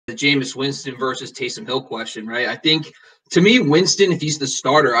the Jameis Winston versus Taysom Hill question, right? I think to me, Winston, if he's the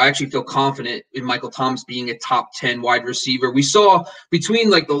starter, I actually feel confident in Michael Thomas being a top 10 wide receiver. We saw between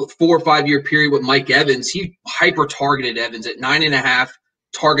like the 4 or 5 year period with Mike Evans, he hyper targeted Evans at 9.5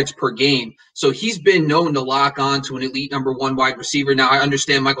 targets per game. So he's been known to lock on to an elite number 1 wide receiver. Now, I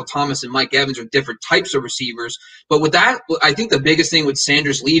understand Michael Thomas and Mike Evans are different types of receivers, but with that, I think the biggest thing with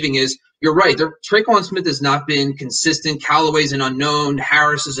Sanders leaving is, you're right, Traquan Smith has not been consistent. Callaway's an unknown.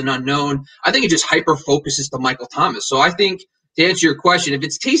 Harris is an unknown. I think it just hyper focuses to Michael Thomas. So I think, to answer your question, if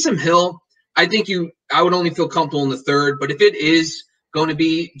it's Taysom Hill, I think I would only feel comfortable in the third. But if it is going to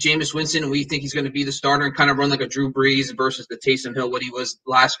be Jameis Winston and we think he's going to be the starter and kind of run like a Drew Brees versus the Taysom Hill, what he was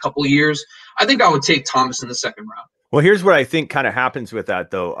last couple of years, I think I would take Thomas in the second round. Well, here's what I think kind of happens with that,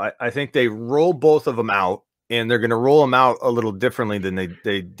 though. I think they roll both of them out, and they're going to roll them out a little differently than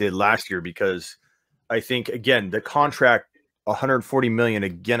they did last year, because I think, again, the contract, $140 million,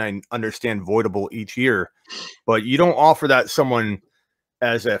 again, I understand voidable each year, but you don't offer that someone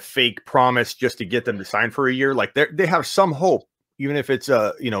as a fake promise just to get them to sign for a year. Like, they have some hope, even if it's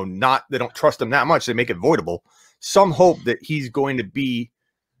not, they don't trust him that much, they make it voidable, some hope that he's going to be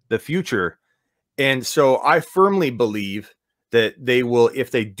the future. And so I firmly believe that they will, if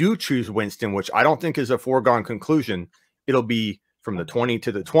they do choose Winston, which I don't think is a foregone conclusion, it'll be from the 20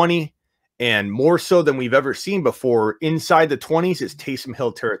 to the 20, and more so than we've ever seen before. Inside the 20s is Taysom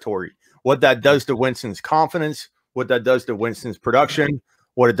Hill territory. What that does to Winston's confidence, what that does to Winston's production,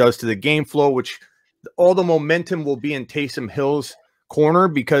 what it does to the game flow, which all the momentum will be in Taysom Hill's corner,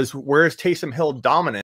 because whereas Taysom Hill dominant